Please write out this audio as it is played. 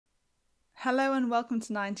Hello and welcome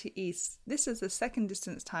to 90East. This is the second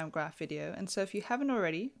distance time graph video, and so if you haven't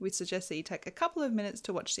already, we suggest that you take a couple of minutes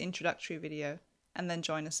to watch the introductory video and then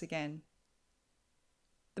join us again.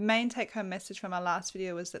 The main take-home message from our last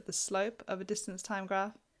video was that the slope of a distance time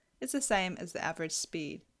graph is the same as the average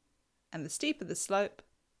speed, and the steeper the slope,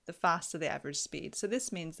 the faster the average speed. So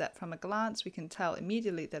this means that from a glance we can tell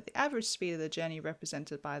immediately that the average speed of the journey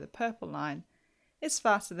represented by the purple line is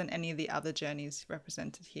faster than any of the other journeys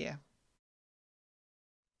represented here.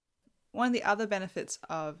 One of the other benefits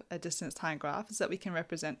of a distance time graph is that we can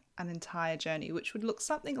represent an entire journey, which would look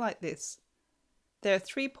something like this. There are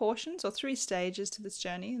three portions or three stages to this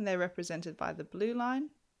journey, and they're represented by the blue line,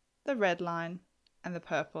 the red line, and the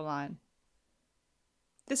purple line.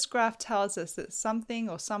 This graph tells us that something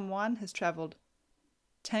or someone has travelled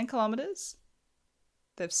 10 kilometres,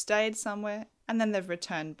 they've stayed somewhere, and then they've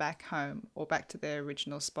returned back home or back to their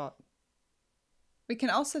original spot. We can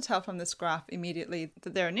also tell from this graph immediately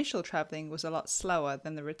that their initial travelling was a lot slower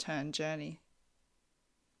than the return journey.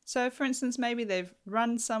 So for instance, maybe they've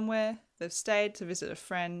run somewhere, they've stayed to visit a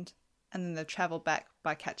friend, and then they've travelled back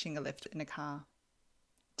by catching a lift in a car.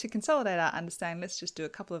 To consolidate our understanding, let's just do a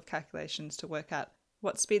couple of calculations to work out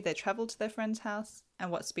what speed they travelled to their friend's house and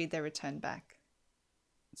what speed they returned back.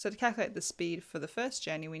 So to calculate the speed for the first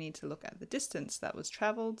journey, we need to look at the distance that was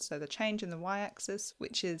travelled, so the change in the y-axis,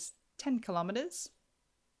 which is 10 kilometres,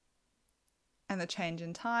 and the change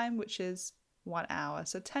in time, which is 1 hour.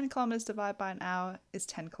 So 10 kilometres divided by an hour is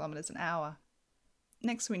 10 kilometres an hour.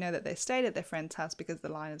 Next, we know that they stayed at their friend's house because the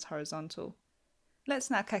line is horizontal. Let's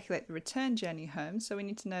now calculate the return journey home. So we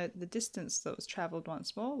need to know the distance that was travelled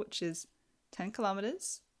once more, which is 10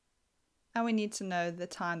 kilometres. And we need to know the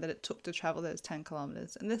time that it took to travel those 10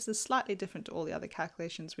 kilometres. And this is slightly different to all the other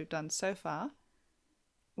calculations we've done so far.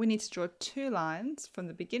 We need to draw two lines from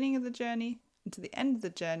the beginning of the journey and to the end of the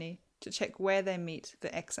journey to check where they meet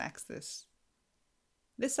the x-axis.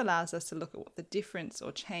 This allows us to look at what the difference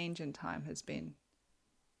or change in time has been.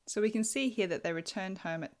 So we can see here that they returned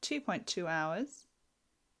home at 2.2 hours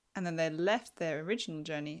and then they left their original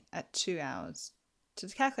journey at 2 hours. To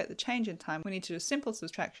calculate the change in time, we need to do a simple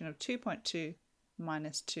subtraction of 2.2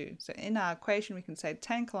 minus 2. So in our equation we can say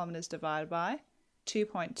 10 kilometres divided by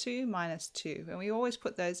 2.2 minus 2, and we always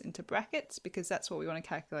put those into brackets because that's what we want to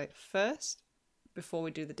calculate first before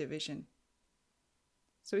we do the division.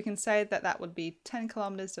 So we can say that that would be 10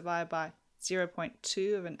 kilometres divided by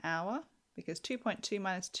 0.2 of an hour, because 2.2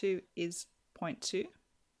 minus 2 is 0.2,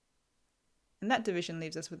 and that division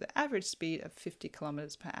leaves us with the average speed of 50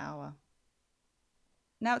 kilometres per hour.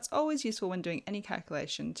 Now it's always useful when doing any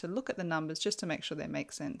calculation to look at the numbers just to make sure they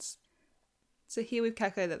make sense. So here we've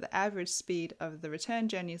calculated that the average speed of the return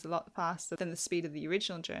journey is a lot faster than the speed of the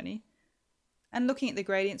original journey. And looking at the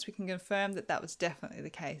gradients, we can confirm that that was definitely the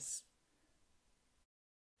case.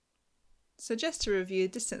 So just to review,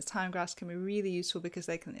 distance time graphs can be really useful because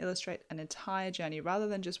they can illustrate an entire journey rather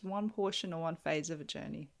than just one portion or one phase of a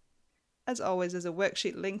journey. As always, there's a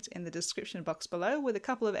worksheet linked in the description box below with a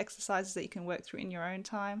couple of exercises that you can work through in your own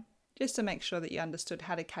time, just to make sure that you understood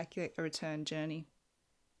how to calculate a return journey.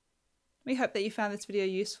 We hope that you found this video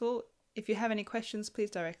useful. If you have any questions,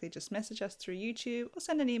 please directly just message us through YouTube or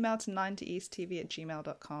send an email to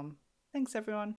 90easttv@gmail.com. Thanks everyone.